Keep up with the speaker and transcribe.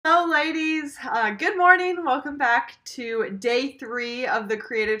Hello, ladies. Good morning. Welcome back to day 3 of the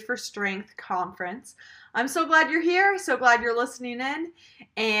Created for Strength conference. I'm so glad you're here. So glad you're listening in.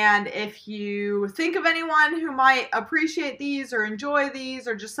 And if you think of anyone who might appreciate these or enjoy these,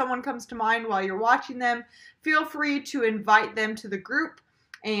 or just someone comes to mind while you're watching them, feel free to invite them to the group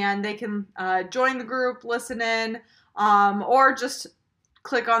and they can join the group, listen in, or just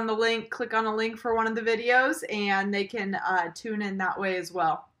click on a link for one of the videos and they can tune in that way as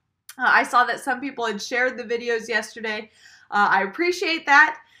well. I saw that some people had shared the videos yesterday. I appreciate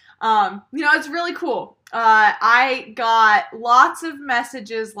that. It's really cool. I got lots of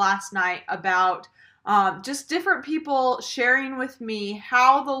messages last night about just different people sharing with me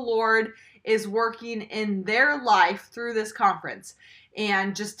how the Lord is working in their life through this conference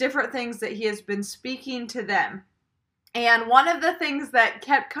and just different things that He has been speaking to them. And one of the things that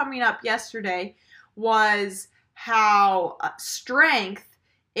kept coming up yesterday was how strength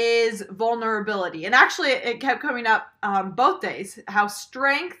is vulnerability. And actually, it kept coming up both days, how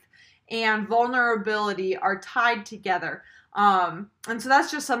strength and vulnerability are tied together. And so that's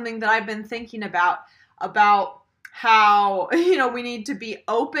just something that I've been thinking about how, we need to be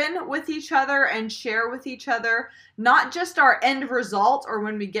open with each other and share with each other, not just our end result or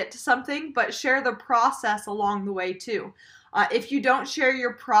when we get to something, but share the process along the way too. If you don't share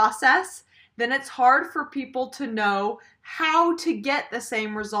your process, then it's hard for people to know how to get the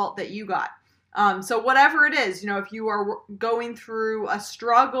same result that you got. So whatever it is, if you are going through a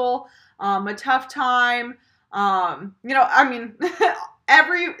struggle, a tough time,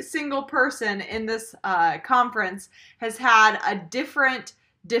 every single person in this conference has had a different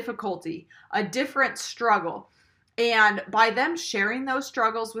difficulty, a different struggle. And by them sharing those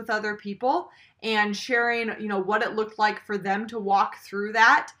struggles with other people and sharing, what it looked like for them to walk through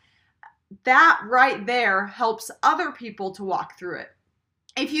that right there helps other people to walk through it.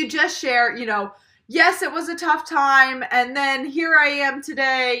 If you just share, yes, it was a tough time, and then here I am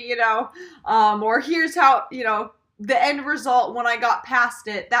today, or here's how, the end result when I got past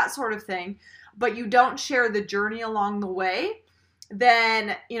it, that sort of thing, but you don't share the journey along the way,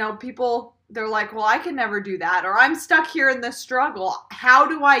 then, people, they're like, well, I can never do that, or I'm stuck here in the struggle. How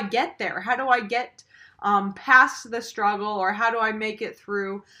do I get there? How do I get past the struggle, or how do I make it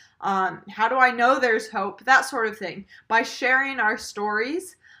through? How do I know there's hope? That sort of thing. By sharing our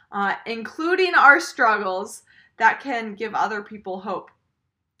stories, including our struggles, that can give other people hope.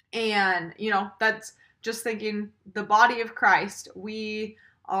 And, that's just thinking the body of Christ. We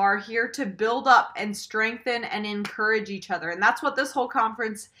are here to build up and strengthen and encourage each other. And that's what this whole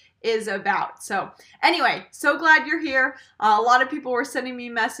conference is about. So anyway, so glad you're here. A lot of people were sending me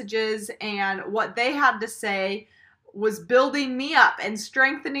messages, and what they had to say was building me up and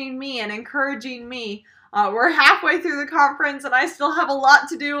strengthening me and encouraging me. We're halfway through the conference and I still have a lot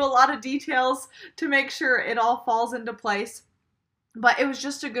to do, a lot of details to make sure it all falls into place. But it was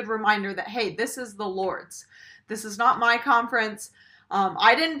just a good reminder that, hey, this is the Lord's. This is not my conference.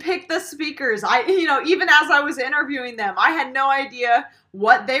 I didn't pick the speakers. Even as I was interviewing them, I had no idea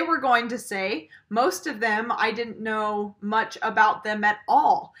what they were going to say. Most of them, I didn't know much about them at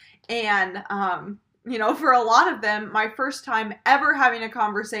all. And, for a lot of them, my first time ever having a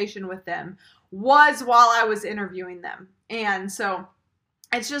conversation with them was while I was interviewing them. And so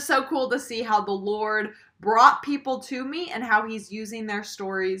it's just so cool to see how the Lord brought people to me and how He's using their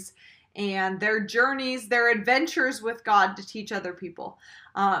stories and their journeys, their adventures with God to teach other people.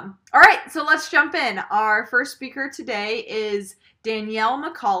 All right, so let's jump in. Our first speaker today is Danielle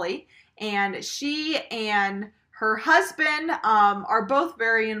Macaulay, and she and her husband are both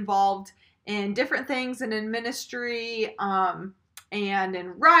very involved in different things and in ministry and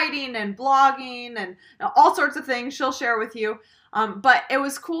in writing and blogging and all sorts of things she'll share with you. But it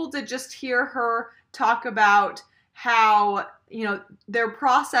was cool to just hear her talk about how, their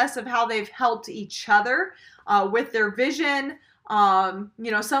process of how they've helped each other with their vision.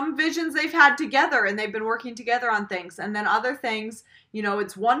 Some visions they've had together and they've been working together on things. And then other things,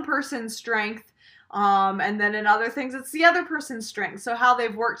 it's one person's strength. And then in other things, it's the other person's strength. So how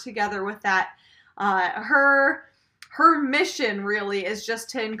they've worked together with that. Her mission really is just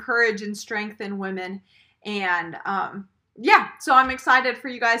to encourage and strengthen women. And so I'm excited for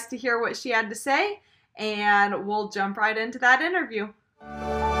you guys to hear what she had to say, and we'll jump right into that interview.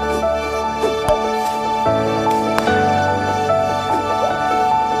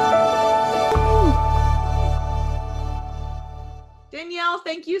 Danielle,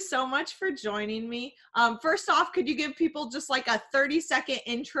 thank you so much for joining me. First off, could you give people just like a 30-second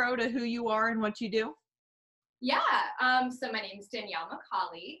intro to who you are and what you do? Yeah, so my name is Danielle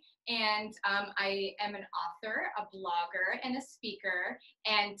Macaulay, And I am an author, a blogger, and a speaker.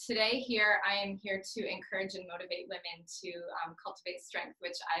 And today here, I am here to encourage and motivate women to cultivate strength,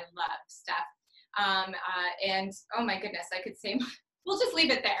 which I love, Steph. And oh my goodness, I could say, we'll just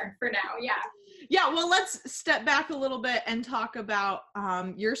leave it there for now. Yeah. Yeah, well, let's step back a little bit and talk about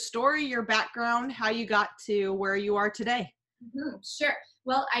your story, your background, how you got to where you are today. Mm-hmm, sure.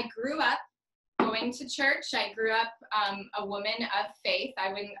 Well, I grew up going to church. I grew up a woman of faith. I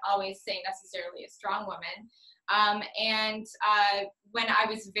wouldn't always say necessarily a strong woman. And when I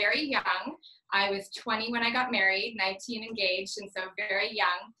was very young, I was 20 when I got married, 19 engaged, and so very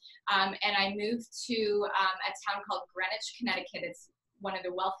young. And I moved to a town called Greenwich, Connecticut. It's one of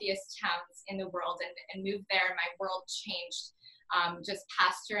the wealthiest towns in the world, and moved there. And my world changed just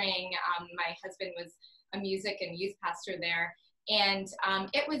pastoring. My husband was a music and youth pastor there. And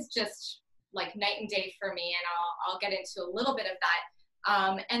it was just like night and day for me, and I'll get into a little bit of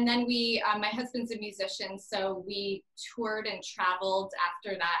that. And then my husband's a musician, so we toured and traveled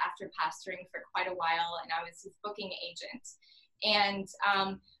after that, after pastoring for quite a while, and I was his booking agent. And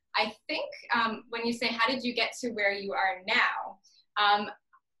I think when you say, how did you get to where you are now?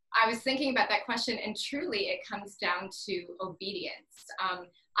 I was thinking about that question, and truly it comes down to obedience.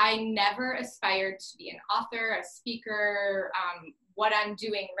 I never aspired to be an author, a speaker, what I'm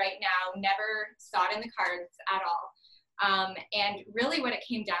doing right now, never saw it in the cards at all. And really what it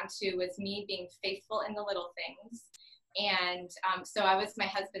came down to was me being faithful in the little things. And so I was my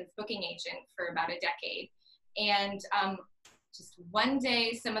husband's booking agent for about a decade. And just one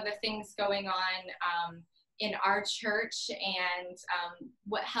day, some of the things going on in our church and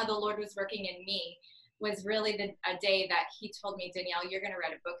how the Lord was working in me was really a day that he told me, Danielle, you're going to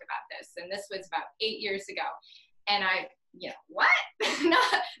write a book about this. And this was about 8 years ago. And what?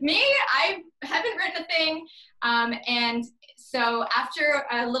 Not me? I haven't written a thing. And so after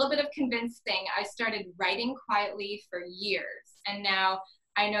a little bit of convincing, I started writing quietly for years. And now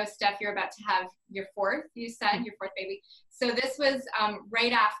I know, Steph, you're about to have your fourth baby. So this was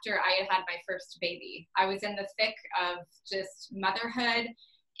right after I had had my first baby. I was in the thick of just motherhood.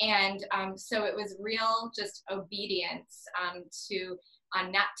 And so it was real just obedience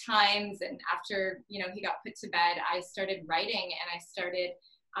on nap times. And after, he got put to bed, I started writing, and I started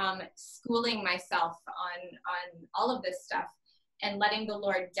schooling myself on all of this stuff and letting the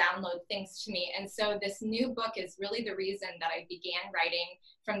Lord download things to me. And so this new book is really the reason that I began writing.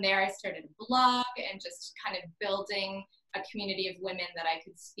 From there, I started a blog and just kind of building a community of women that I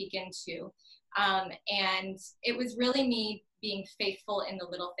could speak into. And it was really me being faithful in the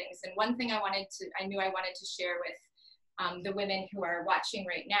little things. And one thing I knew I wanted to share with the women who are watching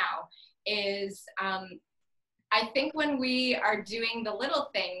right now is I think when we are doing the little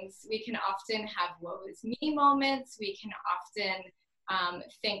things, we can often have woe is me moments. We can often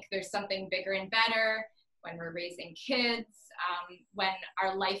think there's something bigger and better when we're raising kids, when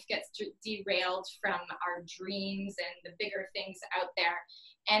our life gets derailed from our dreams and the bigger things out there.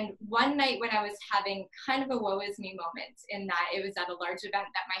 And one night when I was having kind of a woe is me moment, in that it was at a large event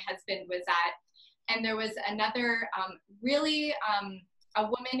that my husband was at, and there was another a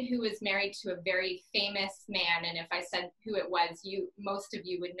woman who was married to a very famous man. And if I said who it was, most of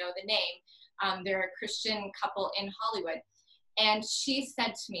you would know the name. They're a Christian couple in Hollywood. And she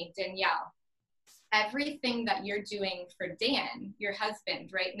said to me, Danielle, everything that you're doing for Dan, your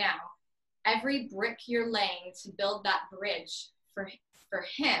husband, right now, every brick you're laying to build that bridge for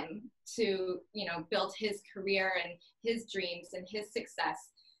him to, build his career and his dreams and his success,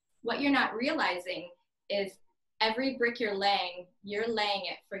 what you're not realizing is every brick you're laying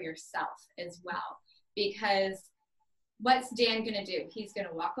it for yourself as well. Because what's Dan going to do? He's going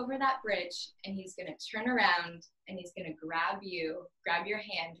to walk over that bridge, and he's going to turn around, and he's going to grab your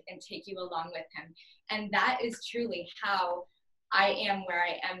hand, and take you along with him. And that is truly how I am where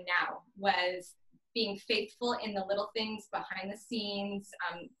I am now, was being faithful in the little things behind the scenes,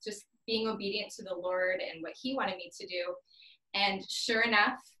 just being obedient to the Lord and what he wanted me to do. And sure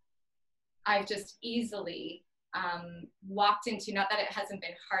enough, I've just easily walked into, not that it hasn't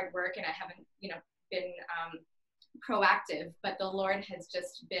been hard work and I haven't, been proactive, but the Lord has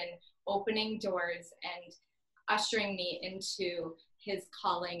just been opening doors and ushering me into his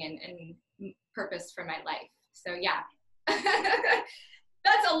calling and purpose for my life. So yeah,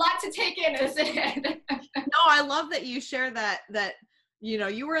 that's a lot to take in, isn't it? No, I love that you share that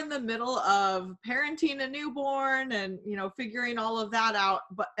you were in the middle of parenting a newborn and, figuring all of that out,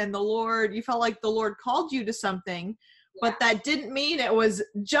 and you felt like the Lord called you to something, but that didn't mean it was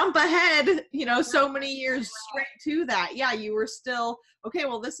jump ahead, so many years straight to that. Yeah, you were still, okay,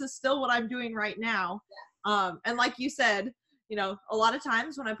 well, this is still what I'm doing right now. And like you said, a lot of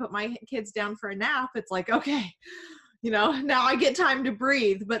times when I put my kids down for a nap, it's like, okay, now I get time to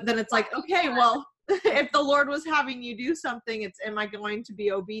breathe. But then it's like, okay, well, if the Lord was having you do something, am I going to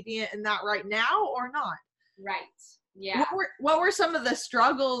be obedient in that right now or not? Right. Yeah. What were some of the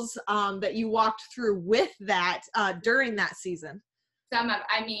struggles that you walked through with that during that season? Time,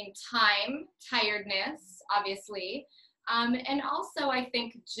 tiredness, obviously. And also I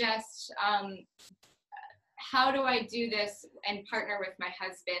think just how do I do this and partner with my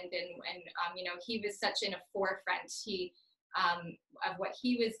husband? And he was such in a forefront of what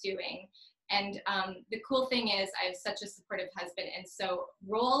he was doing. And the cool thing is I have such a supportive husband. And so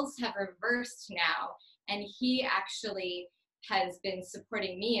roles have reversed now. And he actually has been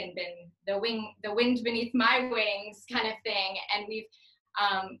supporting me and been the wind beneath my wings kind of thing. And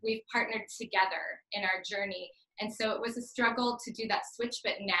we've partnered together in our journey. And so it was a struggle to do that switch,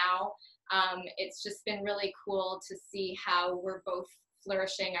 but now it's just been really cool to see how we're both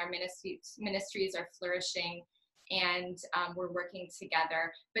flourishing. Our ministries are flourishing, and we're working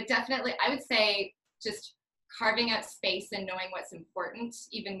together. But definitely, I would say just carving out space and knowing what's important,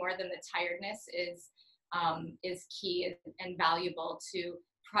 even more than the tiredness, is key and valuable to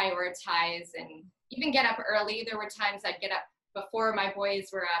prioritize and even get up early. There were times I'd get up before my boys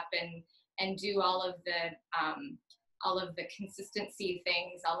were up and do all of the consistency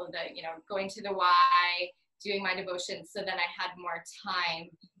things, all of the, going to the Y, doing my devotions, so then I had more time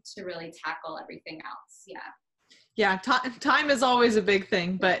to really tackle everything else. Yeah, time is always a big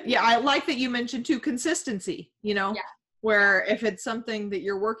thing, but yeah, I like that you mentioned too consistency, where if it's something that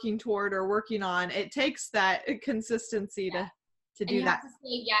you're working toward or working on, it takes that consistency to do that. You have to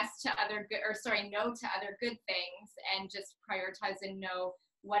say yes to no to other good things, and just prioritize and know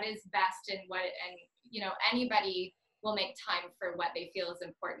what is best and anybody will make time for what they feel is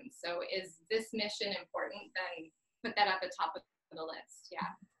important. So is this mission important? Then put that at the top of the list. Yeah.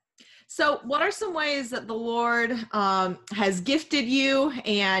 So what are some ways that the Lord has gifted you,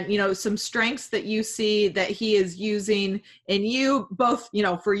 and, some strengths that you see that he is using in you, both,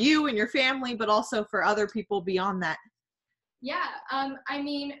 for you and your family, but also for other people beyond that? Yeah.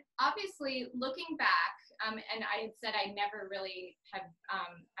 Obviously looking back, and I had said I never really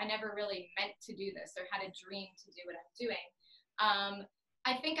meant to do this or had a dream to do what I'm doing.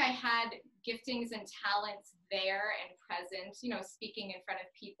 I think I had giftings and talents there and present, speaking in front of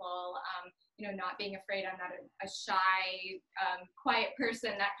people, not being afraid. I'm not a shy, quiet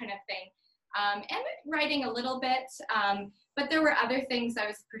person, that kind of thing. And writing a little bit, but there were other things I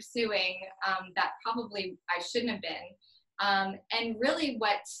was pursuing that probably I shouldn't have been. And really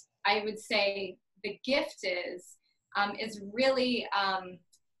what I would say the gift is really,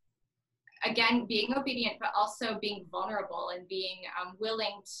 again, being obedient, but also being vulnerable and being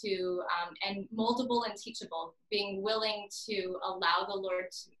willing to, and moldable and teachable, being willing to allow the Lord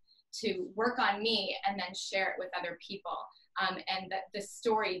to work on me and then share it with other people. And that the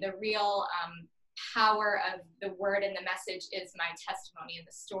story, the real power of the word and the message is my testimony and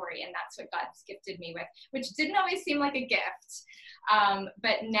the story. And that's what God's gifted me with, which didn't always seem like a gift.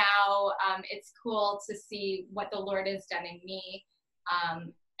 But now it's cool to see what the Lord has done in me,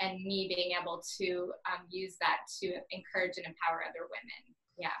 and me being able to use that to encourage and empower other women.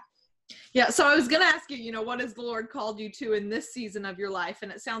 Yeah. Yeah. So I was going to ask you, what has the Lord called you to in this season of your life?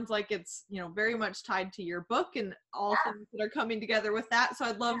 And it sounds like it's, very much tied to your book and all things that are coming together with that. So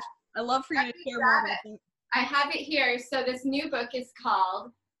I'd love for you to share more about that. I have it here. So this new book is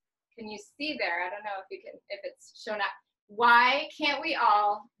called, can you see there? I don't know if it's shown up. Why Can't We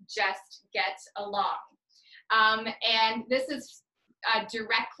All Just Get Along? And this is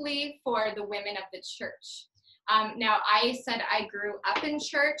directly for the women of the church. Now, I said I grew up in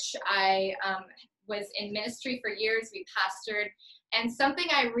church. I was in ministry for years. We pastored. And something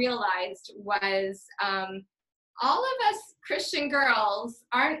I realized was all of us Christian girls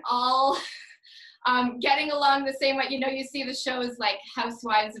aren't all getting along the same way. You see the shows like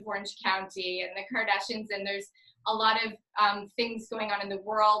Housewives of Orange County and the Kardashians, and there's a lot of things going on in the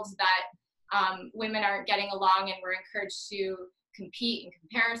world that women aren't getting along, and we're encouraged to compete and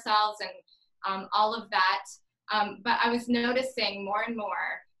compare ourselves and all of that. But I was noticing more and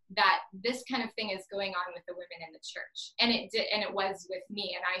more that this kind of thing is going on with the women in the church. And it was with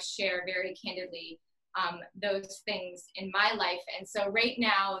me. And I share very candidly those things in my life. And so right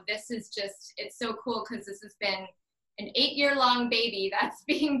now, this is just, it's so cool because this has been an 8-year-long baby that's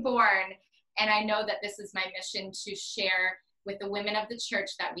being born. And I know that this is my mission to share with the women of the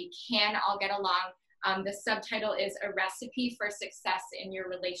church that we can all get along. The subtitle is A Recipe for Success in Your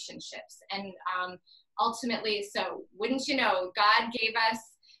Relationships. And ultimately, so wouldn't you know, God gave us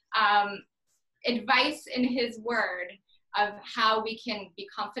advice in his word of how we can be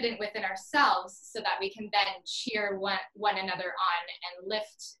confident within ourselves so that we can then cheer one another on and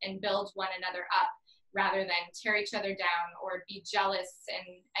lift and build one another up rather than tear each other down or be jealous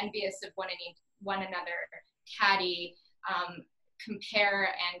and envious of one another, catty, compare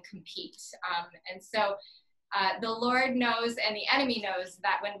and compete. And so the Lord knows and the enemy knows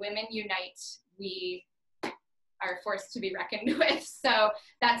that when women unite, we are forced to be reckoned with. So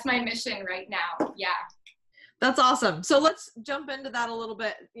that's my mission right now. Yeah. That's awesome. So let's jump into that a little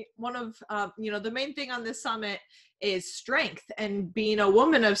bit. One of, the main thing on this summit is strength and being a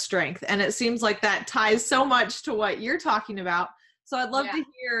woman of strength. And it seems like that ties so much to what you're talking about. So I'd love to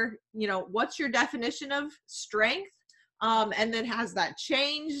hear, what's your definition of strength? And then has that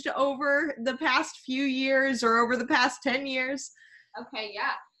changed over the past few years or over the past 10 years? Okay.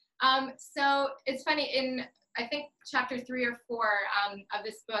 Yeah. So it's funny, in I think chapter 3 or 4 of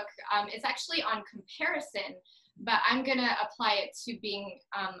this book is actually on comparison, but I'm going to apply it to being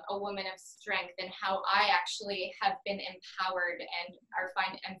a woman of strength and how I actually have been empowered and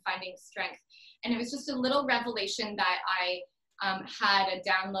am finding strength. And it was just a little revelation that I had a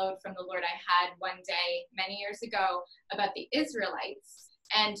download from the Lord I had one day many years ago about the Israelites.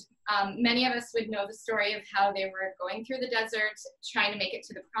 And many of us would know the story of how they were going through the desert, trying to make it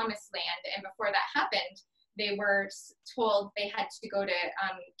to the promised land. And before that happened, they were told they had to go to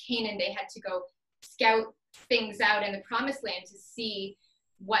Canaan. They had to go scout things out in the promised land to see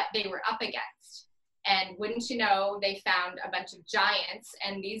what they were up against. And wouldn't you know, they found a bunch of giants.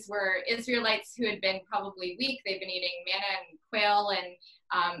 And these were Israelites who had been probably weak. They've been eating manna and quail and,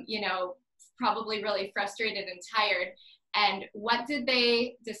 probably really frustrated and tired. And what did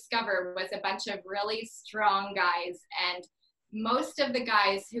they discover was a bunch of really strong guys. And most of the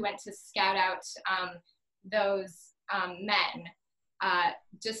guys who went to scout out those men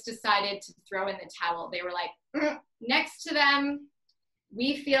just decided to throw in the towel. They were like, next to them,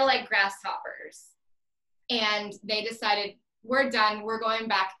 we feel like grasshoppers. And they decided, we're done. We're going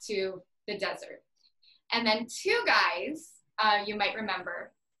back to the desert. And then 2 guys, you might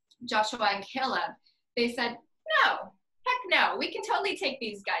remember, Joshua and Caleb, they said, no, heck no, we can totally take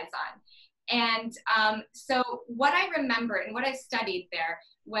these guys on. And so what I remember and what I studied there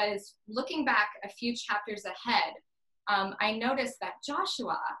was looking back a few chapters ahead, I noticed that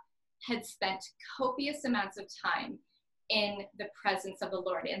Joshua had spent copious amounts of time in the presence of the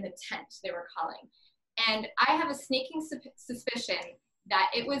Lord, in the tent they were calling. And I have a sneaking suspicion that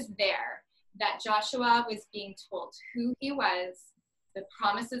it was there that Joshua was being told who he was, the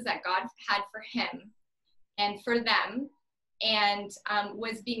promises that God had for him and for them, and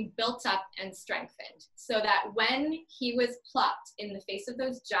was being built up and strengthened so that when he was plucked in the face of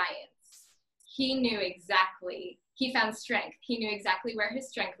those giants, he found strength. He knew exactly where his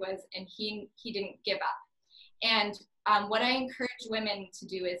strength was, and he didn't give up. And what I encourage women to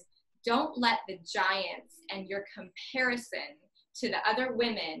do is don't let the giants and your comparison to the other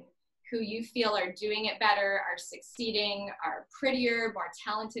women who you feel are doing it better, are succeeding, are prettier, more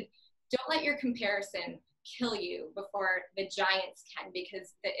talented, don't let your comparison kill you before the giants can,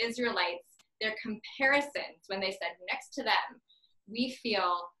 because the Israelites, their comparisons, when they said next to them, we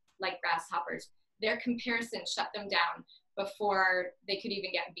feel like grasshoppers, their comparison shut them down before they could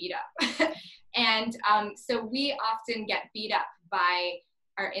even get beat up. And so we often get beat up by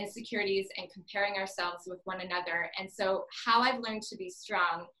our insecurities and comparing ourselves with one another. And so how I've learned to be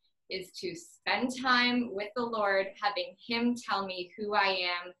strong is to spend time with the Lord, having him tell me who I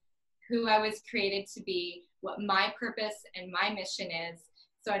am, who I was created to be, what my purpose and my mission is,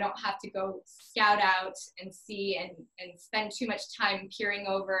 so I don't have to go scout out and see and spend too much time peering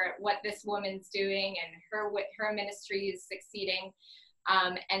over what this woman's doing and her ministry is succeeding.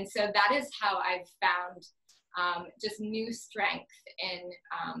 And so that is how I've found just new strength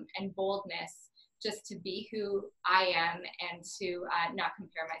and boldness, just to be who I am and to not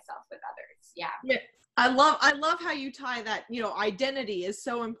compare myself with others. Yeah. I love how you tie that, identity is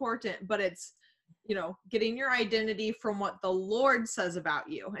so important, but it's, getting your identity from what the Lord says about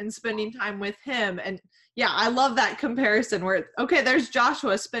you and spending time with him. And I love that comparison where, okay, there's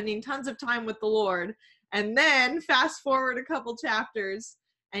Joshua spending tons of time with the Lord, and then fast forward a couple chapters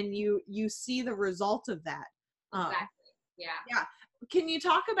and you see the result of that. Exactly. Yeah. Can you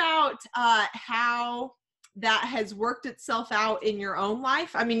talk about how that has worked itself out in your own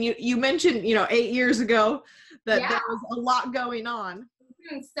life? I mean, you mentioned, 8 years ago that there was a lot going on.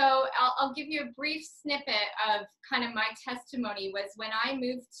 So I'll give you a brief snippet of kind of my testimony. Was when I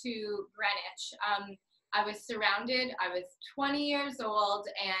moved to Greenwich, I was surrounded, I was 20 years old,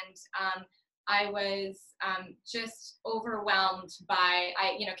 and I was just overwhelmed by,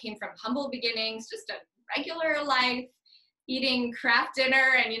 I came from humble beginnings, just a regular life, eating Kraft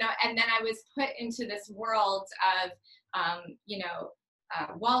dinner, and and then I was put into this world of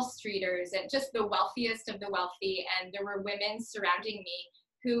Wall Streeters and just the wealthiest of the wealthy, and there were women surrounding me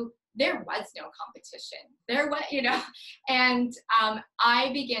who there was no competition. And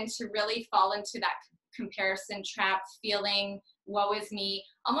I began to really fall into that comparison trap, feeling woe is me,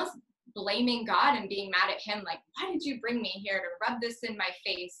 almost blaming God and being mad at him, like, why did you bring me here to rub this in my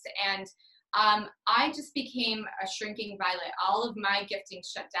face? And I just became a shrinking violet. All of my gifting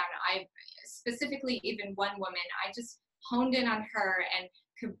shut down. I specifically, even one woman, I just honed in on her and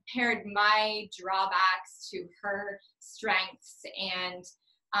compared my drawbacks to her strengths. And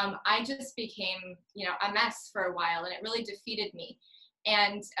I just became, a mess for a while, and it really defeated me.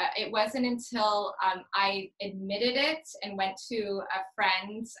 And it wasn't until I admitted it and went to a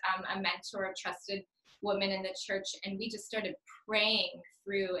friend, a mentor, a trusted woman in the church, and we just started praying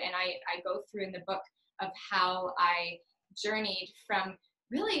through, and I go through in the book of how I journeyed from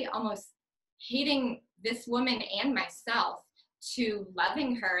really almost hating this woman and myself to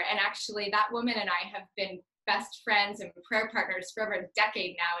loving her. And actually that woman and I have been best friends and prayer partners for over a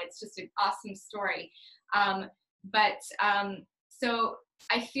decade now. It's just an awesome story. So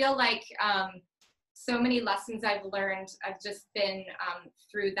I feel like so many lessons I've learned, I've just been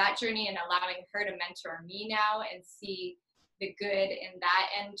through that journey and allowing her to mentor me now and see the good in that,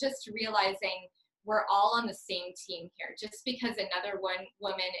 and just realizing we're all on the same team here. Just because another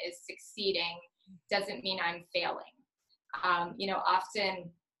woman is succeeding doesn't mean I'm failing.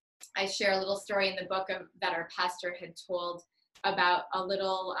 Often I share a little story in the book that our pastor had told about a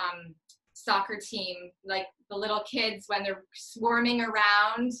little soccer team, like the little kids when they're swarming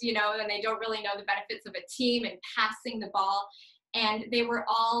around, and they don't really know the benefits of a team and passing the ball. And they were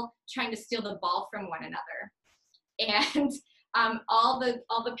all trying to steal the ball from one another. And all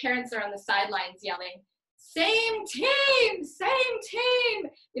the parents are on the sidelines yelling, same team, same team.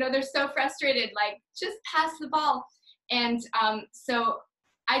 They're so frustrated, like, just pass the ball. And so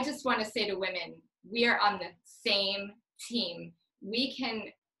I just want to say to women, we are on the same team. We can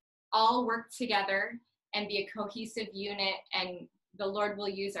all work together and be a cohesive unit, and the Lord will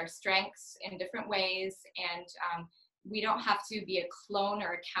use our strengths in different ways. And we don't have to be a clone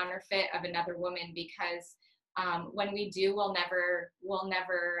or a counterfeit of another woman, because when we do, we'll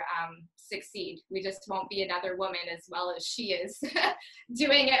never succeed. We just won't be another woman as well as she is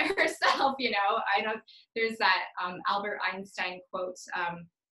doing it herself. I know there's that Albert Einstein quote,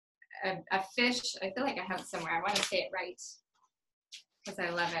 a fish, I feel like I have it somewhere. I want to say it right because I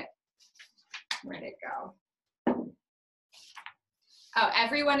love it. Where'd it go? Oh,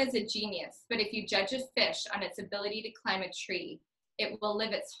 everyone is a genius, but if you judge a fish on its ability to climb a tree, it will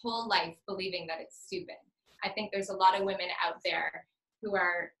live its whole life believing that it's stupid. I think there's a lot of women out there who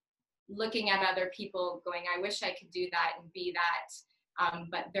are looking at other people going, I wish I could do that and be that,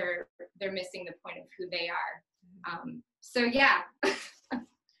 but they're missing the point of who they are. So yeah.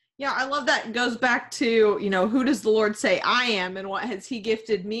 Yeah, I love that. It goes back to, who does the Lord say I am and what has he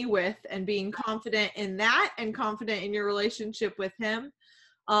gifted me with, and being confident in that and confident in your relationship with him.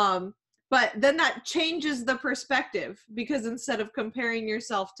 But then that changes the perspective, because instead of comparing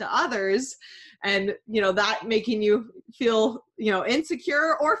yourself to others and, that making you feel,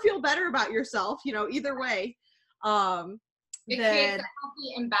 insecure or feel better about yourself, either way. It creates a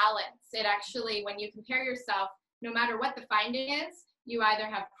healthy imbalance. It actually, when you compare yourself, no matter what the finding is, you either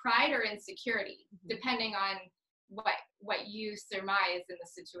have pride or insecurity, depending on what you surmise in the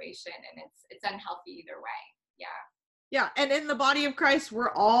situation, and it's unhealthy either way. Yeah. Yeah, and in the body of Christ,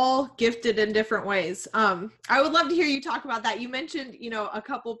 we're all gifted in different ways. I would love to hear you talk about that. You mentioned, a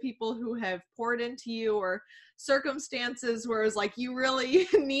couple people who have poured into you, or circumstances where it was like you really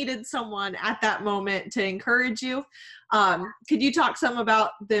needed someone at that moment to encourage you. Could you talk some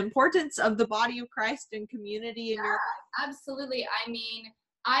about the importance of the body of Christ and community in your life? Absolutely. I mean,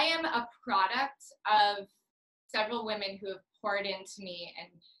 I am a product of several women who have poured into me and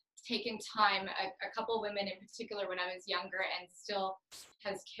taken time, a couple women in particular when I was younger, and still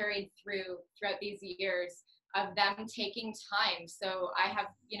has carried throughout these years of them taking time. So I have,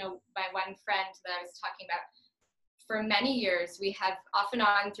 my one friend that I was talking about, for many years, we have off and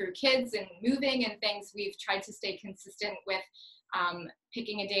on through kids and moving and things, we've tried to stay consistent with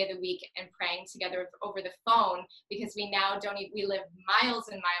picking a day of the week and praying together over the phone, because we now we live miles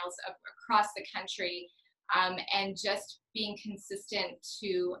and miles across the country, and just being consistent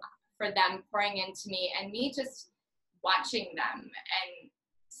for them pouring into me, and me just watching them and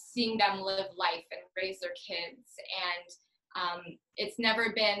seeing them live life and raise their kids. And it's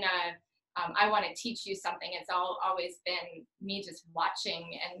never been I want to teach you something. It's always been me just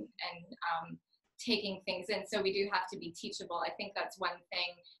watching and taking things in. So we do have to be teachable. I think that's one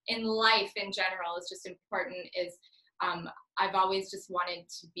thing in life in general is just important is I've always just wanted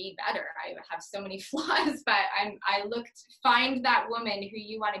to be better. I have so many flaws, but find that woman who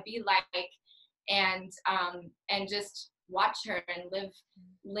you want to be like, and just watch her and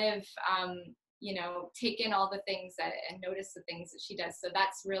live, take in all the things and notice the things that she does. So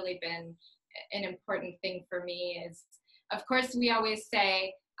that's really been an important thing for me is, of course, we always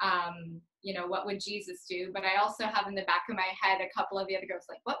say, what would Jesus do? But I also have in the back of my head a couple of the other girls,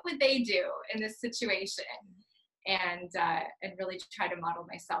 like, what would they do in this situation? And really try to model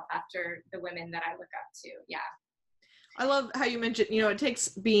myself after the women that I look up to. Yeah. I love how you mentioned, it takes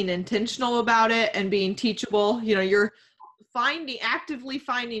being intentional about it and being teachable. You're actively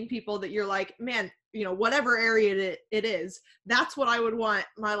finding people that you're like, man, whatever area it is, that's what I would want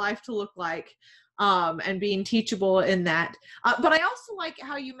my life to look like. And being teachable in that. But I also like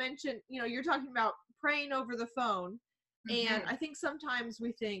how you mentioned, you're talking about praying over the phone. Mm-hmm. And I think sometimes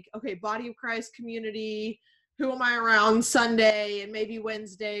we think, okay, body of Christ community, who am I around Sunday and maybe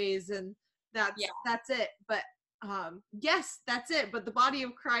Wednesdays, and that's it. But yes, that's it. But the body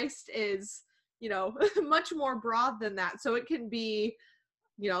of Christ is, much more broad than that. So it can be,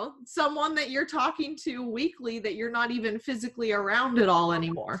 someone that you're talking to weekly that you're not even physically around at all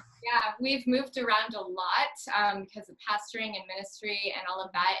anymore. Yeah, we've moved around a lot because of pastoring and ministry and all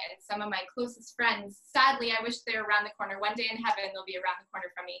of that. And some of my closest friends, sadly, I wish they were around the corner. One day in heaven, they'll be around the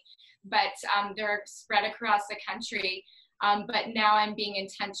corner from me. But they're spread across the country. But now I'm being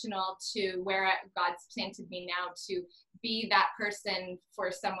intentional to where God's planted me now to be that person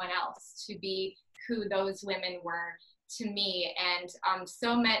for someone else, to be who those women were to me. And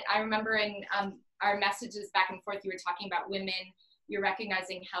I remember in our messages back and forth, you were talking about women, you're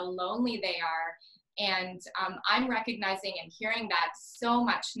recognizing how lonely they are. And I'm recognizing and hearing that so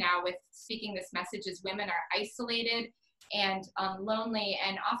much now with speaking this message is women are isolated and lonely.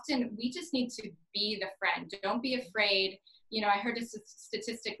 And often we just need to be the friend. Don't be afraid. I heard a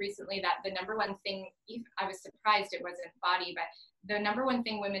statistic recently that the number one thing, I was surprised it wasn't body, but the number one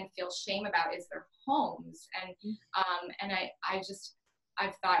thing women feel shame about is their homes. And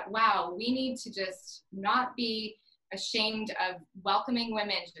I've thought, wow, we need to just not be ashamed of welcoming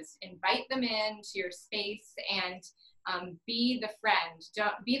women. Just invite them into your space and be the friend.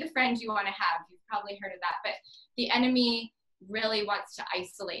 Don't be the friend you want to have. You've probably heard of that, but the enemy really wants to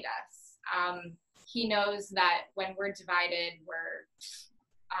isolate us. He knows that when we're divided,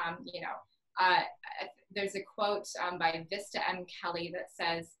 there's a quote by Vista M. Kelly that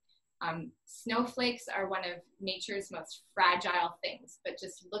says, snowflakes are one of nature's most fragile things, but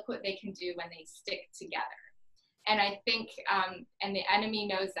just look what they can do when they stick together. And I think, and the enemy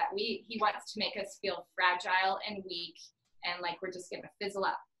knows that he wants to make us feel fragile and weak and like we're just going to fizzle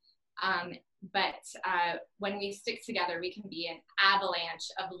up. But when we stick together, we can be an avalanche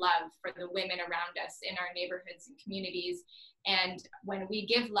of love for the women around us in our neighborhoods and communities. And when we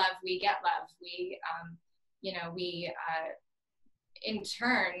give love, we get love. We in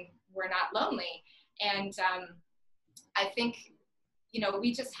turn, we're not lonely. And I think,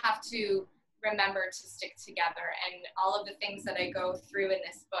 we just have to remember to stick together. And all of the things that I go through in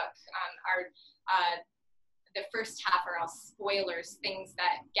this book are the first half are all spoilers, things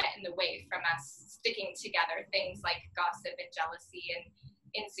that get in the way from us sticking together, things like gossip and jealousy and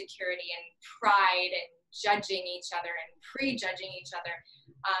insecurity and pride and judging each other and prejudging each other,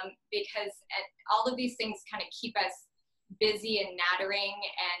 because all of these things kind of keep us busy and nattering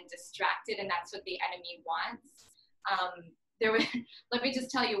and distracted, and that's what the enemy wants. Let me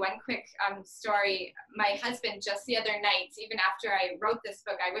just tell you one quick story. My husband, just the other night, even after I wrote this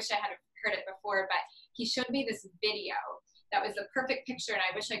book, I wish I had heard it before, but he showed me this video that was the perfect picture, and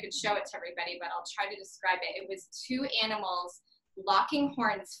I wish I could show it to everybody, but I'll try to describe it. It was two animals locking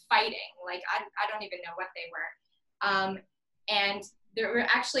horns, fighting. Like, I don't even know what they were. And there were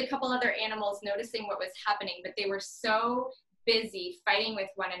actually a couple other animals noticing what was happening, but they were so busy fighting with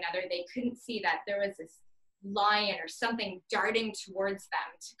one another, they couldn't see that there was this lion or something darting towards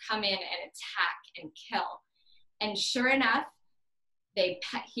them to come in and attack and kill. And sure enough,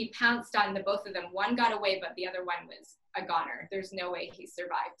 he pounced on the both of them. One got away, but the other one was a goner. There's no way he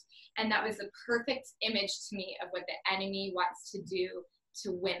survived. And that was a perfect image to me of what the enemy wants to do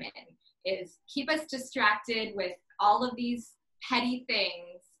to women, is keep us distracted with all of these petty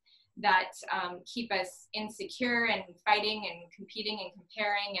things that keep us insecure and fighting and competing and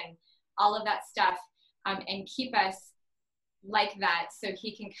comparing and all of that stuff, and keep us like that so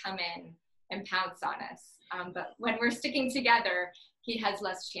he can come in and pounce on us. But when we're sticking together, he has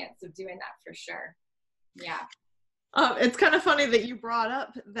less chance of doing that for sure. Yeah. It's kind of funny that you brought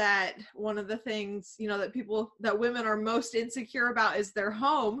up that one of the things, that women are most insecure about is their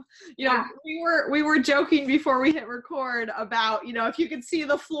home. Yeah. We were joking before we hit record about, if you could see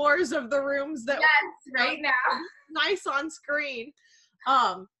the floors of the rooms that yes, right now. nice on screen.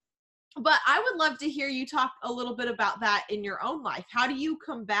 But I would love to hear you talk a little bit about that in your own life. How do you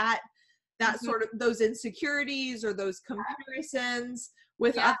combat that sort of those insecurities or those comparisons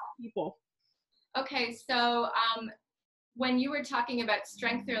with other people? Okay, so when you were talking about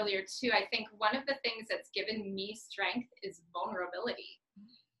strength earlier too, I think one of the things that's given me strength is vulnerability.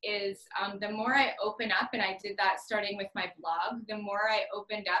 Is the more I open up, and I did that starting with my blog, the more I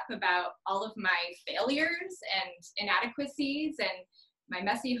opened up about all of my failures and inadequacies and my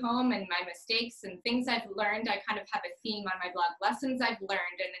messy home and my mistakes and things I've learned. I kind of have a theme on my blog, lessons I've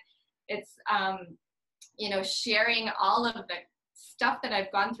learned, and it's sharing all of the stuff that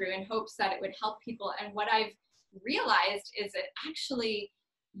I've gone through in hopes that it would help people. And what I've realized is it actually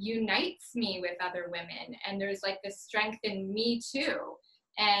unites me with other women, and there's like this strength in me too.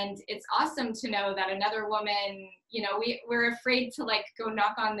 And it's awesome to know that another woman, we're afraid to like go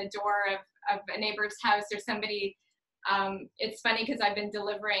knock on the door of a neighbor's house or somebody. It's funny because I've been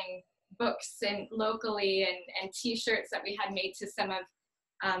delivering books and locally and t-shirts that we had made to some of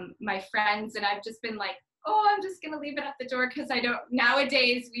my friends, and I've just been like, oh, I'm just going to leave it at the door because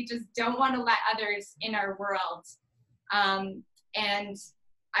nowadays we just don't want to let others in our world. And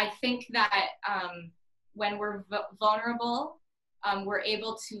I think that when we're vulnerable, we're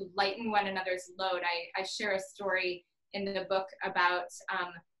able to lighten one another's load. I share a story in the book about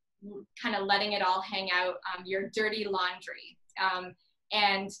kind of letting it all hang out, your dirty laundry.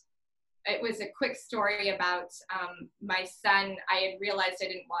 And it was a quick story about my son. I had realized I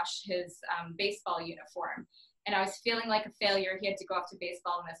didn't wash his baseball uniform, and I was feeling like a failure. He had to go off to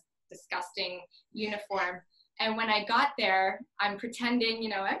baseball in this disgusting uniform. And when I got there, I'm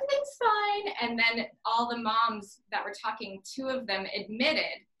pretending, everything's fine. And then all the moms that were talking, 2 of them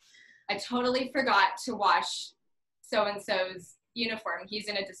admitted, I totally forgot to wash so-and-so's uniform. He's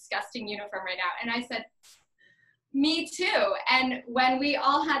in a disgusting uniform right now. And I said, me too. And when we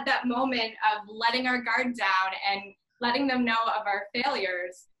all had that moment of letting our guard down and letting them know of our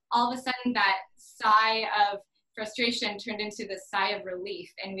failures, all of a sudden that sigh of frustration turned into this sigh of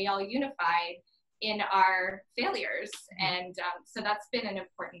relief, and we all unified in our failures. And so that's been an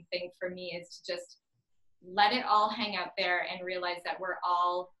important thing for me, is to just let it all hang out there and realize that we're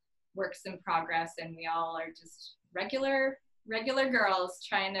all works in progress, and we all are just regular girls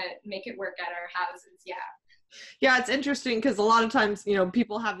trying to make it work at our houses. Yeah, it's interesting because a lot of times,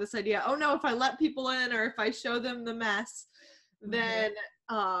 people have this idea, oh no, if I let people in or if I show them the mess, then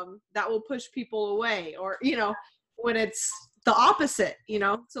that will push people away. Or, when it's the opposite,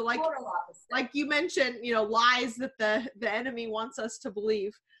 so like you mentioned, lies that the enemy wants us to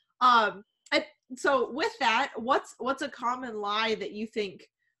believe. So with that, what's a common lie that you think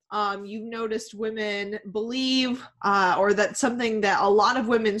you've noticed women believe, or that's something that a lot of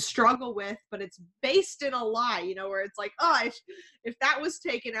women struggle with, but it's based in a lie, where it's like, oh, if that was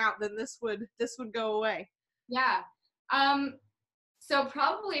taken out, then this would go away. Yeah. So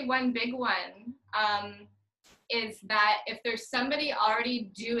probably one big one is that if there's somebody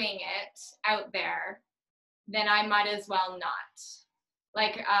already doing it out there, then I might as well not.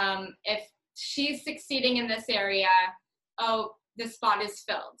 Like, if she's succeeding in this area, oh, the spot is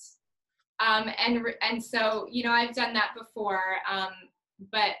filled. And so, I've done that before,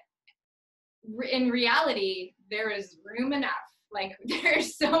 but in reality, there is room enough. Like,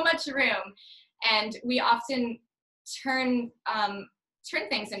 there's so much room, and we often turn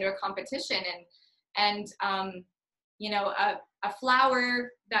things into a competition, and a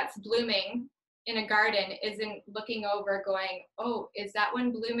flower that's blooming in a garden isn't looking over going, oh, is that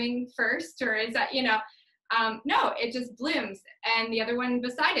one blooming first, or is that, no, it just blooms, and the other one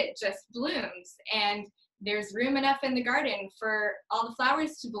beside it just blooms, and there's room enough in the garden for all the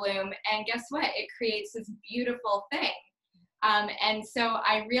flowers to bloom, and guess what? It creates this beautiful thing. And so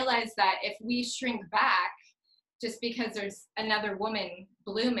I realized that if we shrink back just because there's another woman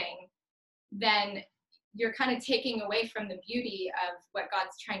blooming, then you're kind of taking away from the beauty of what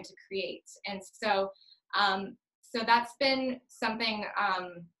God's trying to create. And so that's been something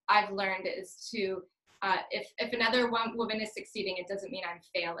I've learned, is to, if another woman is succeeding, it doesn't mean I'm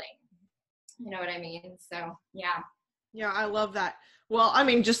failing. You know what I mean? So, yeah. Yeah, I love that. Well,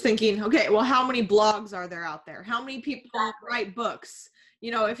 just thinking, okay, well, how many blogs are there out there? How many people write books?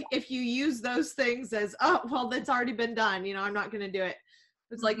 If you use those things as, oh, well, that's already been done, I'm not going to do it.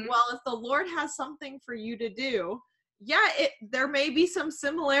 It's like, well, if the Lord has something for you to do, yeah, there may be some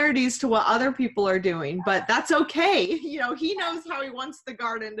similarities to what other people are doing, but that's okay. He knows how he wants the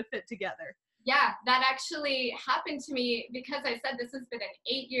garden to fit together. Yeah, that actually happened to me because I said this has been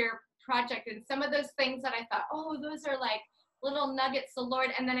an 8-year project, and some of those things that I thought, oh, those are like little nuggets the Lord,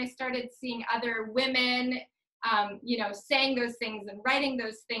 and then I started seeing other women, saying those things and writing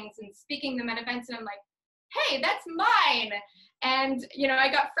those things and speaking them at events, and I'm like, hey, that's mine. And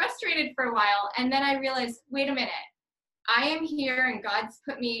I got frustrated for a while, and then I realized, wait a minute, I am here and God's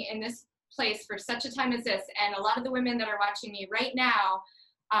put me in this place for such a time as this, and a lot of the women that are watching me right now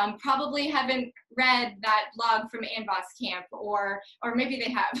probably haven't read that blog from Ann Voss Camp, or maybe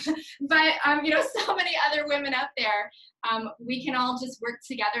they have, but so many other women out there. We can all just work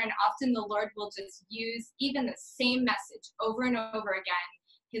together, and often the Lord will just use even the same message over and over again.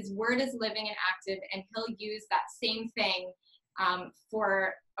 His word is living and active, and he'll use that same thing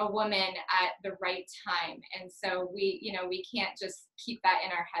for a woman at the right time. And so we can't just keep that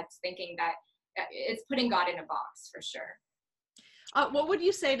in our heads thinking that it's putting God in a box, for sure. What would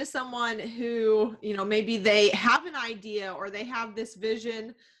you say to someone who, maybe they have an idea or they have this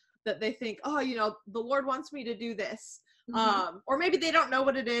vision that they think, oh, the Lord wants me to do this. Or maybe they don't know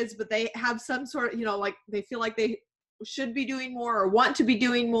what it is, but they have some sort of, like they feel like they should be doing more or want to be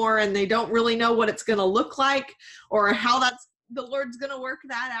doing more, and they don't really know what it's going to look like or how the Lord's going to work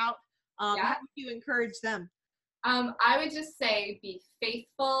that out. How would you encourage them? I would just say, be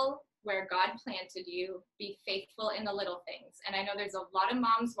faithful where God planted you. Be faithful in the little things. And I know there's a lot of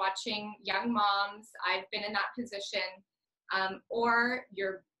moms watching, young moms. I've been in that position. Or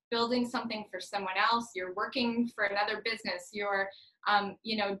you're building something for someone else. You're working for another business. You're,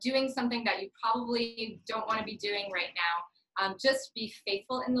 doing something that you probably don't want to be doing right now. Just be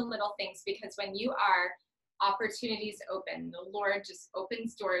faithful in the little things, because when you are, opportunities open. The Lord just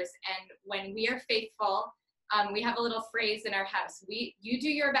opens doors. And when we are faithful, we have a little phrase in our house. You do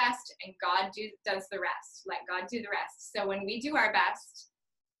your best and God does the rest. Let God do the rest. So when we do our best,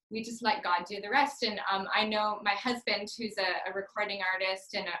 we just let God do the rest. And I know my husband, who's a recording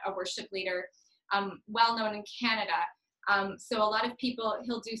artist and a worship leader, well known in Canada. So a lot of people,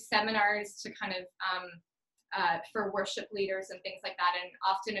 he'll do seminars to kind of for worship leaders and things like that. And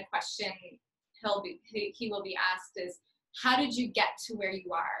often a question he will be asked is, how did you get to where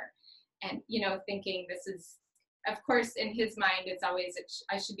you are? And, thinking this is, of course, in his mind, it's always,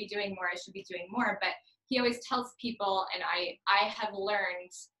 I should be doing more, I should be doing more. But he always tells people, and I have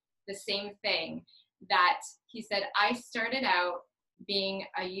learned the same thing, that he said, I started out being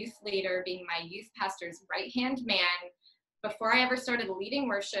a youth leader, being my youth pastor's right-hand man. Before I ever started leading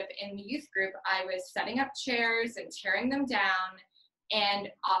worship in the youth group, I was setting up chairs and tearing them down, and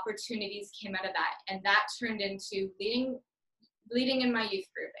opportunities came out of that. And that turned into leading in my youth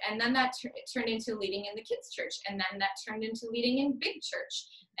group, and then that turned into leading in the kids church, and then that turned into leading in big church,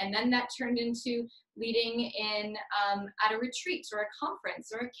 and then that turned into leading in at a retreat or a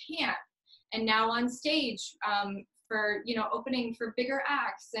conference or a camp, and now on stage for opening for bigger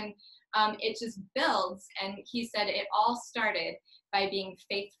acts, and it just builds. And he said it all started by being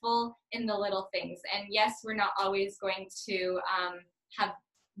faithful in the little things. And yes, we're not always going to have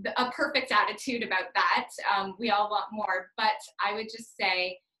a perfect attitude about that. We all want more, but I would just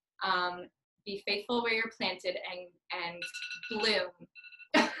say, be faithful where you're planted and bloom.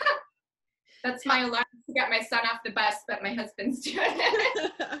 That's my alarm to get my son off the bus, but my husband's doing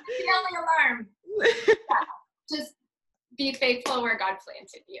it. The only alarm. Yeah. Just be faithful where God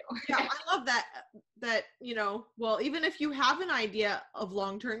planted you. Yeah, I love that, well, even if you have an idea of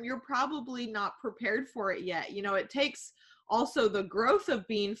long-term, you're probably not prepared for it yet. It takes also the growth of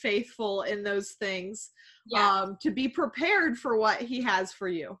being faithful in those things, to be prepared for what he has for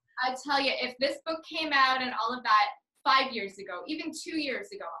you. I tell you, if this book came out and all of that 5 years ago, even 2 years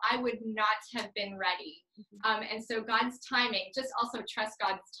ago, I would not have been ready. And so God's timing, just also trust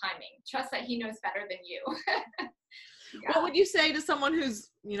God's timing. Trust that he knows better than you. Yeah. What would you say to someone who's,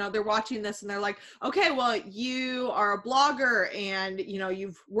 they're watching this and they're like, okay, well, you are a blogger and,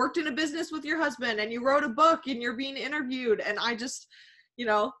 you've worked in a business with your husband and you wrote a book and you're being interviewed. And I just,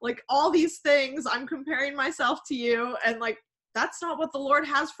 like all these things, I'm comparing myself to you, and like, that's not what the Lord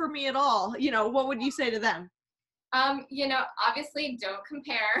has for me at all. What would you say to them? Obviously don't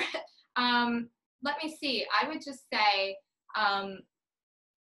compare. Let me see. I would just say,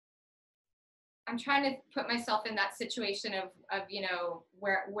 I'm trying to put myself in that situation of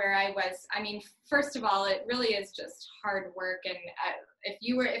where I was. I mean, first of all, it really is just hard work. And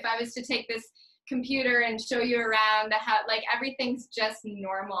if I was to take this computer and show you around the house, like everything's just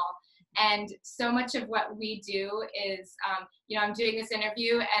normal. And so much of what we do is, I'm doing this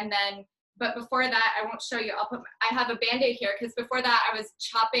interview, and then But before that, I won't show you. I have a Band-Aid here because before that I was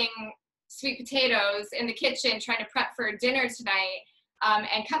chopping sweet potatoes in the kitchen trying to prep for dinner tonight,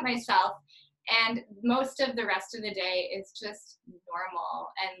 and cut myself. And most of the rest of the day is just normal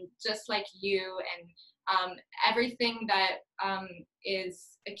and just like you. And everything that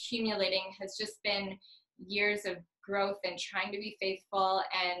is accumulating has just been years of growth and trying to be faithful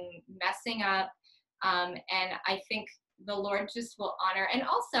and messing up. And I think the Lord just will honor. And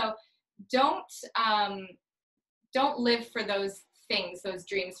also, don't live for those things, those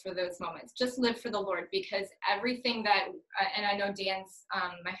dreams, for those moments. Just live for the Lord, because everything that, and I know Dan's,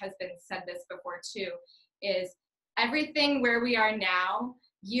 my husband said this before too, is everything where we are now,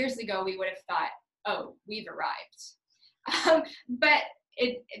 years ago, we would have thought, oh, we've arrived. But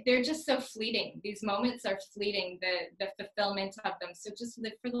they're just so fleeting. These moments are fleeting, the fulfillment of them. So just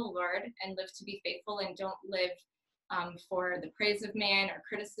live for the Lord and live to be faithful, and don't live for the praise of man or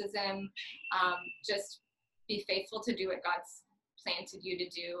criticism. Just be faithful to do what God's planted you to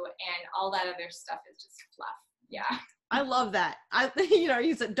do, and all that other stuff is just fluff. Yeah. I love that.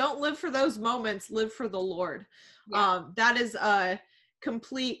 You said, don't live for those moments, live for the Lord. Yeah. That is a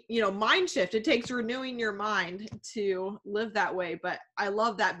complete, mind shift. It takes renewing your mind to live that way. But I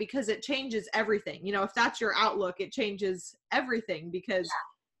love that because it changes everything. If that's your outlook, it changes everything, because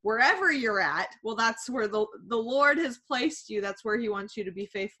wherever you're at, well, that's where the Lord has placed you. That's where he wants you to be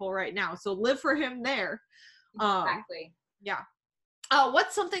faithful right now. So live for him there. Exactly. Yeah.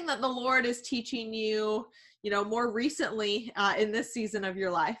 What's something that the Lord is teaching you, more recently in this season of your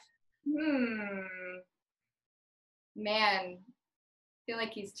life? Man, I feel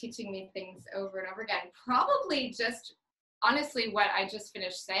like he's teaching me things over and over again. Probably just, honestly, what I just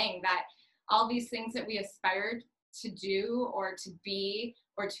finished saying, that all these things that we aspired to do or to be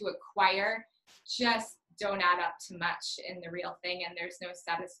or to acquire just don't add up to much in the real thing, and there's no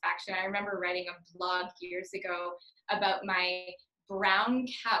satisfaction. I remember writing a blog years ago about my brown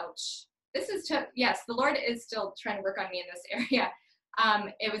couch. Yes, the Lord is still trying to work on me in this area.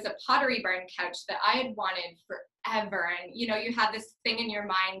 It was a Pottery Barn couch that I had wanted forever. And, you have this thing in your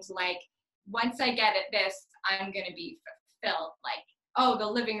mind, like, once I get at this, I'm going to be fulfilled. Like, oh, the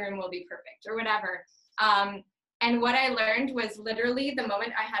living room will be perfect or whatever. And what I learned was literally the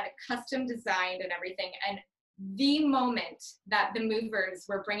moment I had it custom designed and everything, and the moment that the movers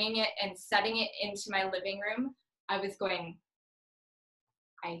were bringing it and setting it into my living room, I was going,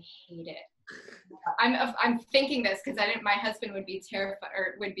 I hate it. I'm thinking this because my husband would be terrified,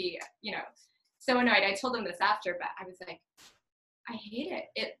 or would be, so annoyed. I told him this after, but I was like, I hate it.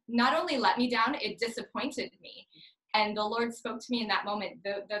 It not only let me down, it disappointed me. And the Lord spoke to me in that moment.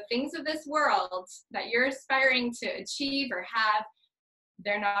 The things of this world that you're aspiring to achieve or have,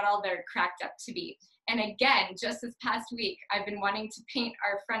 they're not all they're cracked up to be. And again, just this past week, I've been wanting to paint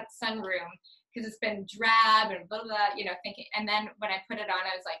our front sunroom because it's been drab and blah, blah, blah, thinking. And then when I put it on,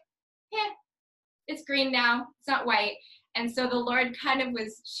 I was like, yeah, it's green now. It's not white. And so the Lord kind of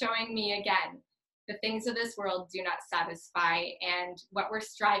was showing me again, the things of this world do not satisfy. And what we're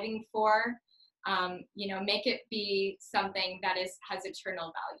striving for, make it be something that has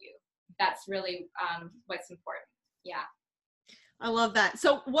eternal value. That's really what's important. Yeah. I love that.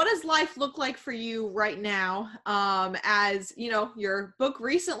 So what does life look like for you right now? As your book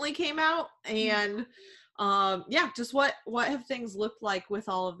recently came out, and just what have things looked like with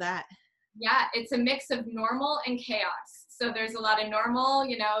all of that? Yeah, it's a mix of normal and chaos. So there's a lot of normal,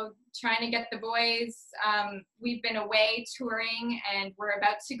 trying to get the boys. We've been away touring, and we're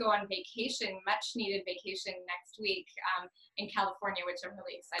about to go on vacation, much needed vacation next week in California, which I'm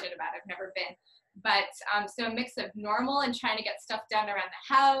really excited about. I've never been. But so a mix of normal and trying to get stuff done around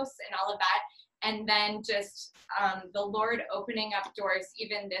the house and all of that. And then just the Lord opening up doors,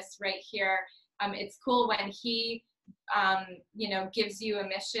 even this right here. It's cool when he, gives you a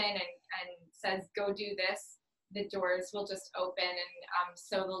mission and says, go do this, the doors will just open. And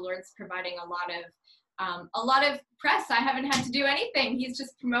so the Lord's providing a lot of press. I haven't had to do anything. He's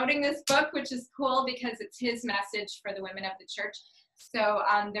just promoting this book, which is cool because it's his message for the women of the church. So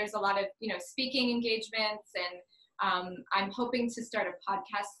there's a lot of, speaking engagements, and I'm hoping to start a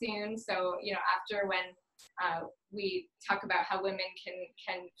podcast soon. So, after when we talk about how women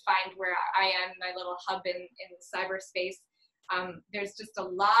can find where I am, my little hub in cyberspace, there's just a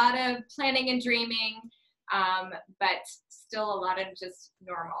lot of planning and dreaming, but still a lot of just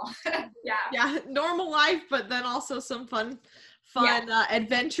normal. Yeah, normal life, but then also some fun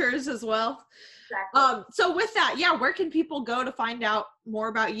adventures as well. Exactly. So with that, where can people go to find out more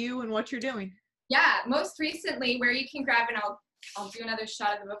about you and what you're doing? Yeah, most recently, where you can grab, and I'll do another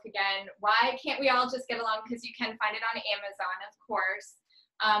shot of the book again. Why Can't We All Just Get Along? Because you can find it on Amazon, of course.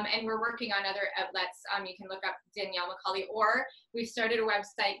 And we're working on other outlets. You can look up Danielle Macaulay, or we've started a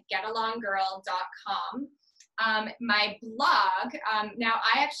website, getalonggirl.com. My blog, now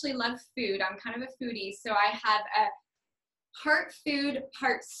I actually love food. I'm kind of a foodie, so I have a part food,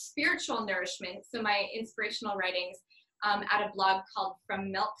 part spiritual nourishment. So my inspirational writings at a blog called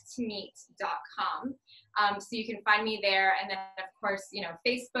FromMilkToMeat.com. So you can find me there. And then, of course,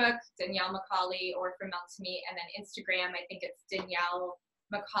 Facebook, Danielle Macaulay, or From Milk to Meat. And then Instagram, I think it's Danielle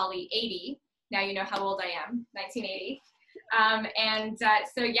Macaulay 80. Now you know how old I am, 1980.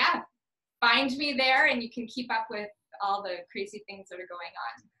 So yeah, find me there, and you can keep up with all the crazy things that are going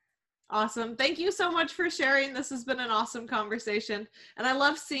on. Awesome. Thank you so much for sharing. This has been an awesome conversation. And I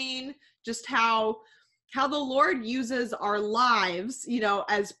love seeing just how the Lord uses our lives,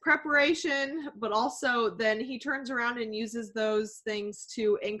 as preparation, but also then he turns around and uses those things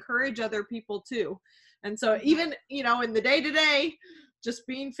to encourage other people too. And so even, in the day-to-day, just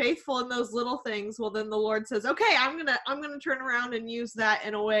being faithful in those little things, well, then the Lord says, okay, I'm going to turn around and use that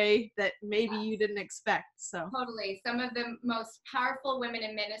in a way that maybe you didn't expect. So totally. Some of the most powerful women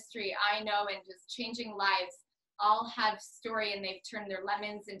in ministry I know, and just changing lives, all have story, and they've turned their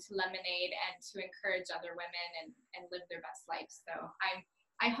lemons into lemonade and to encourage other women and live their best life. So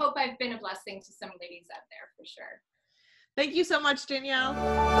I hope I've been a blessing to some ladies out there for sure. Thank you so much, Danielle.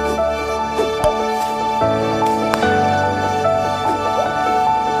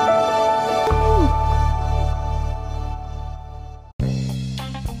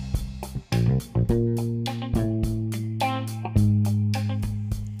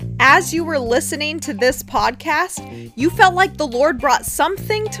 As you were listening to this podcast, you felt like the Lord brought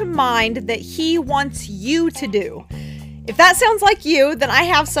something to mind that he wants you to do. If that sounds like you, then I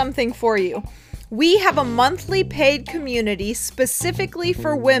have something for you. We have a monthly paid community specifically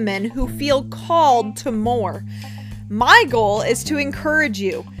for women who feel called to more. My goal is to encourage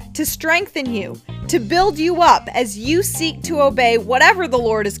you, to strengthen you, to build you up as you seek to obey whatever the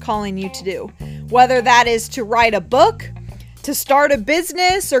Lord is calling you to do. Whether that is to write a book, to start a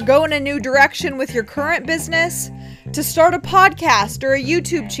business or go in a new direction with your current business, to start a podcast or a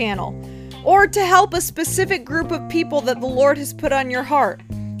YouTube channel, or to help a specific group of people that the Lord has put on your heart.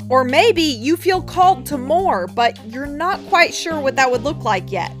 Or maybe you feel called to more, but you're not quite sure what that would look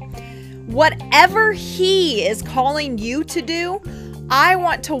like yet. Whatever he is calling you to do, I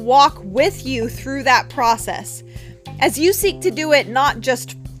want to walk with you through that process. As you seek to do it not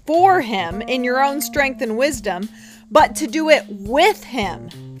just for him in your own strength and wisdom, but to do it with him,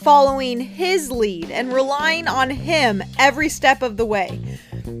 following his lead and relying on him every step of the way.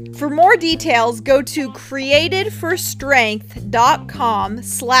 For more details, go to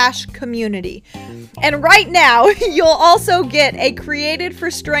createdforstrength.com/community. And right now, you'll also get a Created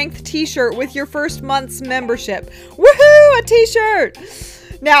for Strength t-shirt with your first month's membership. Woohoo, a t-shirt!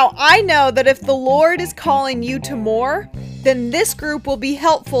 Now, I know that if the Lord is calling you to more, then this group will be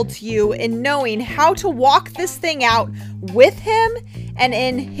helpful to you in knowing how to walk this thing out with him and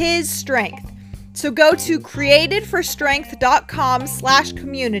in his strength. So go to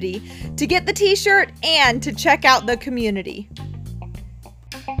createdforstrength.com/community to get the t-shirt and to check out the community.